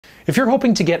If you're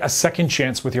hoping to get a second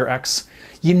chance with your ex,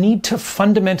 you need to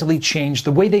fundamentally change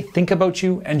the way they think about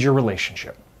you and your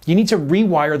relationship. You need to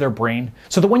rewire their brain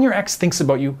so that when your ex thinks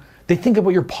about you, they think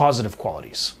about your positive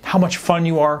qualities, how much fun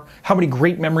you are, how many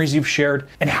great memories you've shared,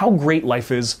 and how great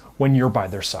life is when you're by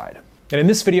their side. And in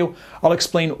this video, I'll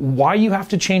explain why you have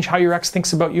to change how your ex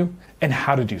thinks about you and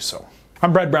how to do so.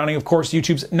 I'm Brad Browning, of course,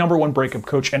 YouTube's #1 breakup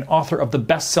coach and author of the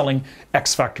best-selling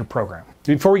X Factor program.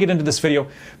 Before we get into this video,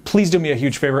 please do me a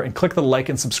huge favor and click the like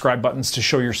and subscribe buttons to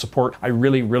show your support. I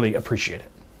really, really appreciate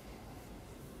it.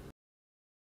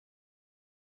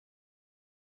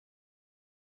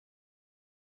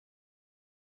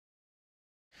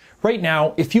 Right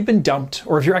now, if you've been dumped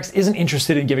or if your ex isn't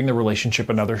interested in giving the relationship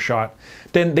another shot,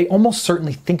 then they almost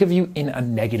certainly think of you in a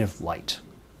negative light.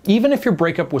 Even if your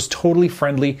breakup was totally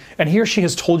friendly and he or she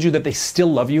has told you that they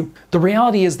still love you, the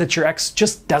reality is that your ex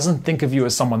just doesn't think of you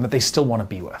as someone that they still want to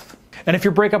be with. And if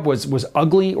your breakup was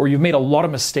ugly or you've made a lot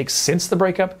of mistakes since the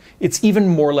breakup, it's even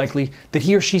more likely that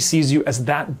he or she sees you as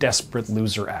that desperate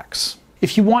loser ex.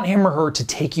 If you want him or her to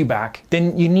take you back,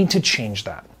 then you need to change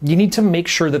that. You need to make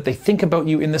sure that they think about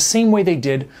you in the same way they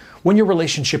did when your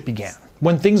relationship began,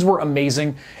 when things were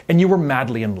amazing and you were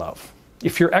madly in love.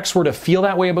 If your ex were to feel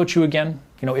that way about you again,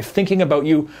 if thinking about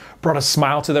you brought a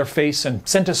smile to their face and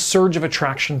sent a surge of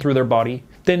attraction through their body,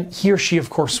 then he or she,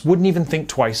 of course, wouldn't even think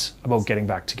twice about getting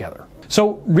back together.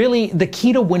 So really, the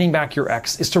key to winning back your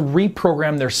ex is to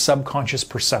reprogram their subconscious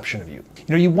perception of you.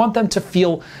 You want them to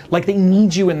feel like they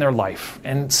need you in their life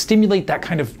and stimulate that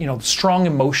kind of, strong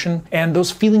emotion and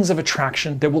those feelings of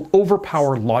attraction that will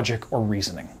overpower logic or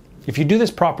reasoning. If you do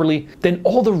this properly, then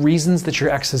all the reasons that your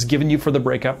ex has given you for the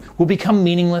breakup will become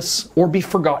meaningless or be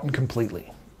forgotten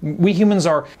completely. We humans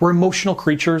we're emotional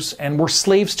creatures and we're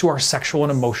slaves to our sexual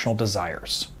and emotional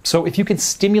desires. So if you can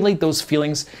stimulate those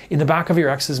feelings in the back of your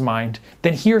ex's mind,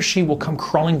 then he or she will come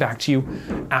crawling back to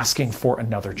you asking for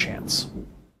another chance.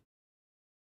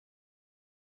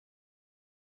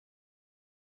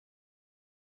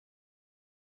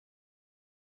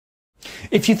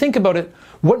 If you think about it,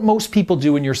 what most people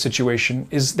do in your situation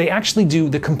is they actually do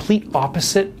the complete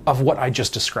opposite of what I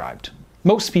just described.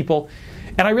 Most people,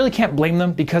 and I really can't blame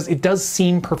them because it does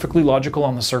seem perfectly logical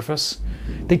on the surface,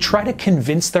 they try to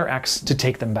convince their ex to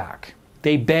take them back.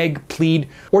 They beg, plead,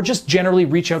 or just generally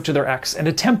reach out to their ex and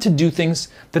attempt to do things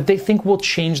that they think will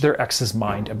change their ex's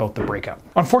mind about the breakup.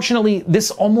 Unfortunately, this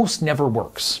almost never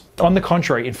works. On the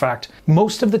contrary, in fact,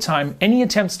 most of the time, any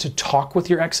attempts to talk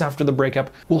with your ex after the breakup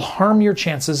will harm your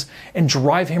chances and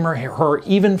drive him or her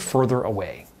even further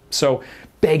away. So,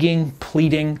 begging,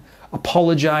 pleading,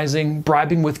 apologizing,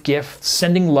 bribing with gifts,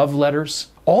 sending love letters,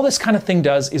 all this kind of thing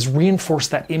does is reinforce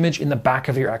that image in the back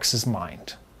of your ex's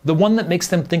mind. The one that makes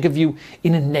them think of you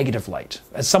in a negative light,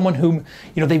 as someone whom,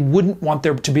 they wouldn't want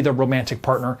there to be their romantic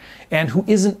partner and who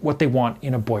isn't what they want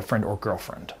in a boyfriend or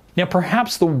girlfriend. Now,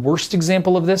 perhaps the worst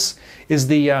example of this is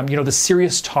the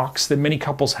serious talks that many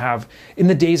couples have in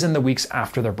the days and the weeks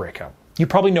after their breakup. You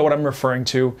probably know what I'm referring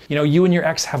to. You and your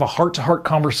ex have a heart-to-heart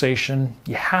conversation,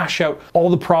 you hash out all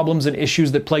the problems and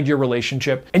issues that plagued your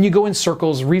relationship, and you go in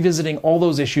circles revisiting all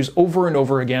those issues over and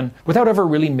over again without ever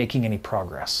really making any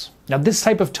progress. Now, this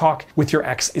type of talk with your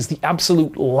ex is the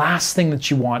absolute last thing that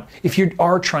you want if you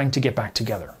are trying to get back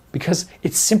together, because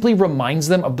it simply reminds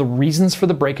them of the reasons for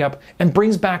the breakup and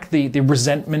brings back the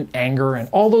resentment, anger, and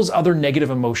all those other negative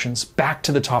emotions back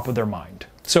to the top of their mind.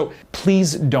 So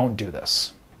please don't do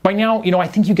this. By now, I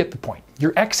think you get the point.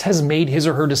 Your ex has made his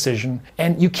or her decision,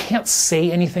 and you can't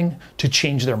say anything to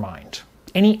change their mind.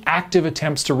 Any active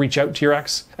attempts to reach out to your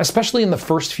ex, especially in the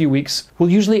first few weeks,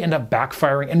 will usually end up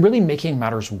backfiring and really making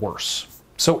matters worse.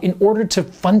 So in order to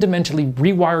fundamentally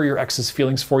rewire your ex's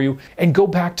feelings for you and go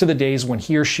back to the days when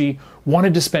he or she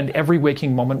wanted to spend every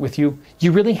waking moment with you,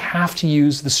 you really have to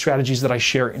use the strategies that I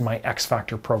share in my X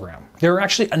Factor program. There are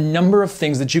actually a number of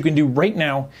things that you can do right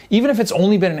now, even if it's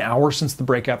only been an hour since the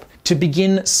breakup, to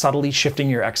begin subtly shifting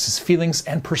your ex's feelings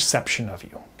and perception of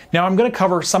you. Now, I'm going to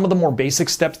cover some of the more basic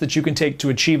steps that you can take to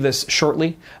achieve this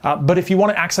shortly, but if you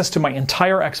want access to my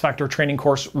entire X Factor training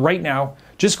course right now,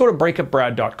 just go to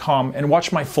breakupbrad.com and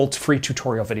watch my full free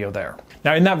tutorial video there.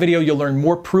 Now, in that video, you'll learn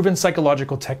more proven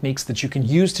psychological techniques that you can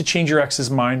use to change your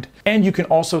ex's mind, and you can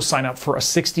also sign up for a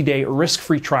 60-day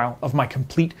risk-free trial of my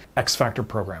complete X Factor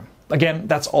program. Again,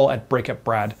 that's all at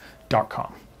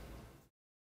breakupbrad.com.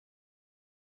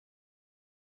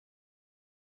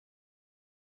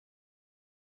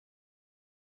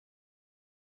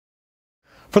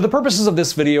 For the purposes of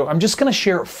this video, I'm just going to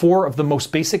share 4 of the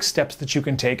most basic steps that you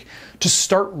can take to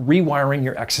start rewiring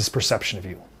your ex's perception of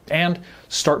you and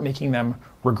start making them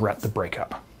regret the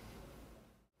breakup.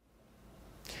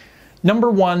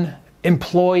 Number 1,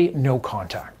 employ no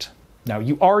contact. Now,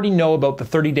 you already know about the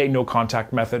 30-day no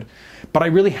contact method, but I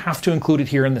really have to include it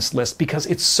here in this list because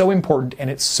it's so important and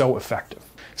it's so effective.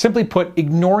 Simply put,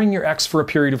 ignoring your ex for a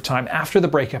period of time after the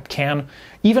breakup can,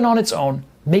 even on its own,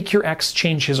 make your ex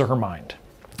change his or her mind.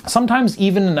 Sometimes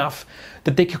even enough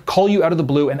that they could call you out of the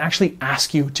blue and actually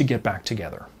ask you to get back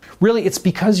together. Really, it's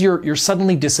because you're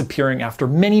suddenly disappearing after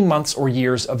many months or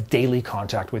years of daily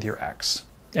contact with your ex.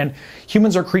 And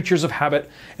humans are creatures of habit,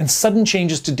 and sudden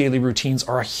changes to daily routines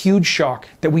are a huge shock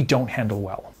that we don't handle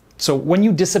well. So when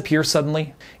you disappear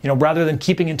suddenly, rather than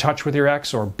keeping in touch with your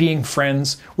ex or being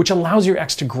friends, which allows your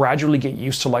ex to gradually get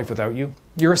used to life without you,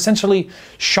 you're essentially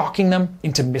shocking them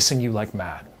into missing you like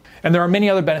mad. And there are many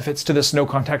other benefits to this no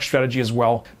contact strategy as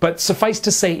well, but suffice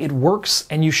to say it works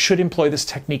and you should employ this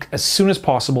technique as soon as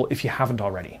possible if you haven't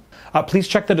already. Please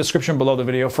check the description below the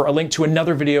video for a link to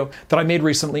another video that I made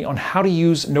recently on how to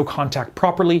use no contact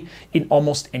properly in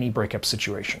almost any breakup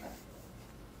situation.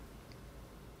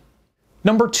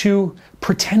 Number 2,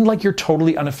 pretend like you're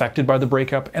totally unaffected by the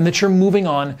breakup and that you're moving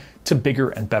on to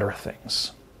bigger and better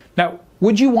things. Now,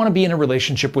 would you want to be in a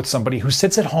relationship with somebody who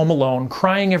sits at home alone,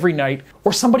 crying every night,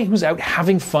 or somebody who's out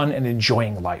having fun and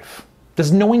enjoying life?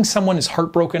 Does knowing someone is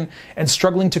heartbroken and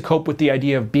struggling to cope with the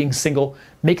idea of being single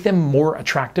make them more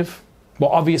attractive? Well,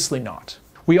 obviously not.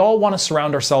 We all want to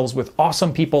surround ourselves with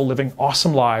awesome people living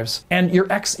awesome lives, and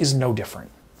your ex is no different.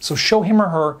 So show him or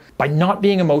her by not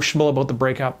being emotional about the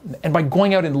breakup and by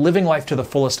going out and living life to the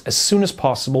fullest as soon as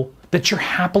possible that you're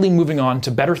happily moving on to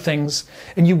better things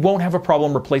and you won't have a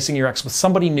problem replacing your ex with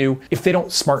somebody new if they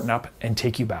don't smarten up and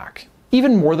take you back.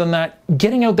 Even more than that,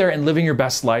 getting out there and living your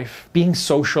best life, being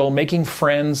social, making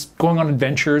friends, going on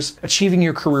adventures, achieving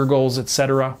your career goals,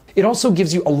 etc. It also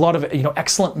gives you a lot of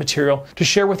excellent material to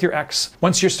share with your ex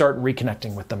once you start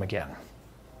reconnecting with them again.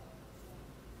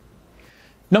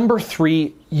 Number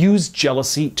 3, use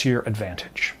jealousy to your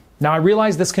advantage. Now, I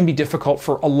realize this can be difficult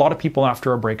for a lot of people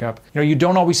after a breakup. You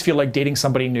don't always feel like dating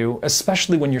somebody new,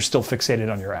 especially when you're still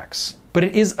fixated on your ex. But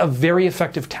it is a very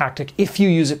effective tactic if you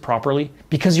use it properly,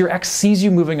 because your ex sees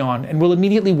you moving on and will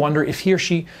immediately wonder if he or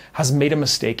she has made a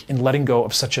mistake in letting go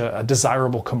of such a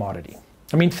desirable commodity.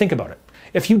 I mean, think about it.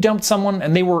 If you dumped someone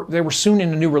and they were soon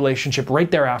in a new relationship right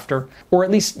thereafter, or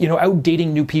at least, out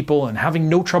dating new people and having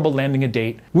no trouble landing a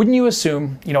date, wouldn't you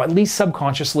assume, at least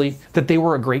subconsciously, that they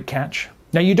were a great catch?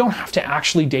 Now, you don't have to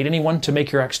actually date anyone to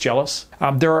make your ex jealous.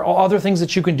 There are other things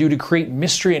that you can do to create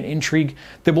mystery and intrigue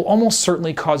that will almost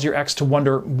certainly cause your ex to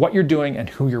wonder what you're doing and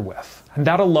who you're with. And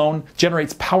that alone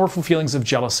generates powerful feelings of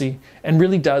jealousy and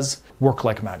really does work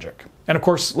like magic. And of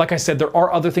course, like I said, there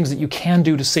are other things that you can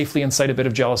do to safely incite a bit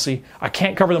of jealousy. I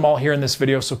can't cover them all here in this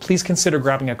video, so please consider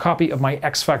grabbing a copy of my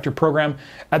X Factor program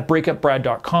at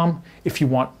breakupbrad.com if you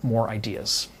want more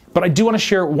ideas. But I do want to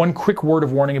share one quick word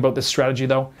of warning about this strategy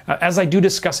though. As I do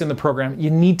discuss in the program, you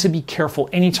need to be careful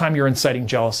anytime you're inciting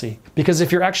jealousy, because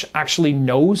if your ex actually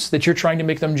knows that you're trying to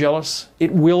make them jealous,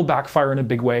 it will backfire in a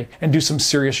big way and do some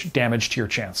serious damage to your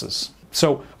chances.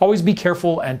 So always be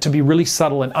careful and to be really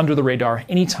subtle and under the radar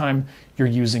anytime you're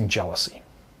using jealousy.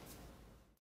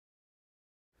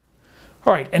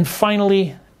 All right, and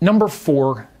finally, number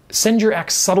 4, send your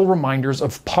ex subtle reminders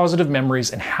of positive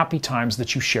memories and happy times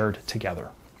that you shared together.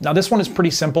 Now, this one is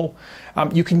pretty simple.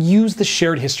 You can use the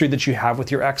shared history that you have with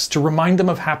your ex to remind them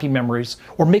of happy memories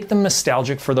or make them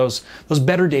nostalgic for those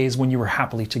better days when you were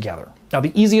happily together. Now,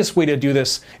 the easiest way to do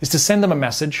this is to send them a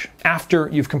message after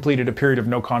you've completed a period of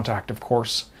no contact, of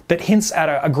course, that hints at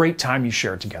a great time you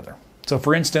shared together. So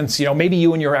for instance, maybe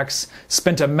you and your ex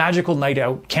spent a magical night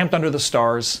out, camped under the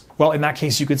stars. Well, in that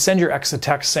case, you could send your ex a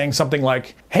text saying something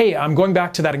like, "Hey, I'm going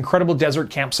back to that incredible desert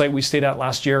campsite we stayed at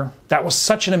last year. That was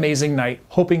such an amazing night,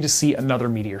 hoping to see another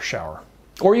meteor shower."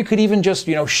 Or you could even just,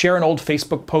 share an old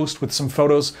Facebook post with some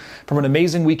photos from an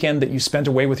amazing weekend that you spent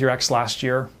away with your ex last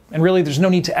year. And really, there's no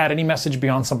need to add any message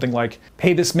beyond something like,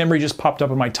 "Hey, this memory just popped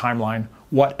up in my timeline.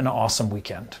 What an awesome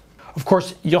weekend." Of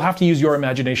course, you'll have to use your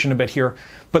imagination a bit here,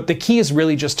 but the key is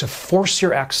really just to force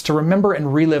your ex to remember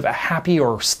and relive a happy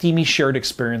or steamy shared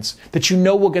experience that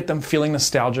will get them feeling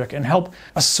nostalgic and help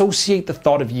associate the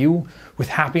thought of you with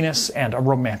happiness and a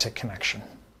romantic connection.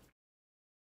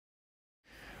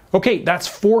 Okay, that's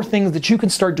 4 things that you can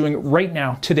start doing right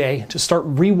now, today, to start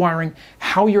rewiring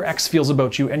how your ex feels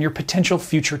about you and your potential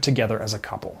future together as a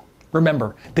couple.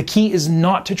 Remember, the key is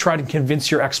not to try to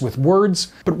convince your ex with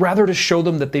words, but rather to show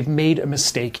them that they've made a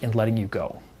mistake in letting you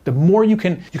go. The more you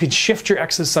can shift your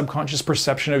ex's subconscious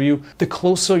perception of you, the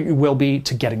closer you will be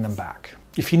to getting them back.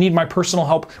 If you need my personal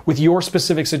help with your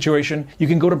specific situation, you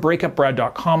can go to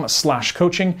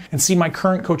breakupbrad.com/coaching and see my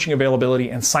current coaching availability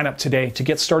and sign up today to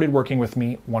get started working with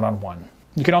me one-on-one.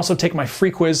 You can also take my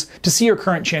free quiz to see your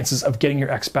current chances of getting your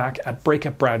ex back at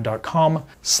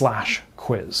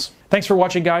breakupbrad.com/quiz. Thanks for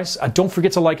watching, guys. Don't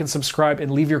forget to like and subscribe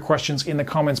and leave your questions in the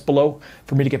comments below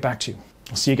for me to get back to you.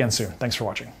 I'll see you again soon. Thanks for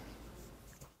watching.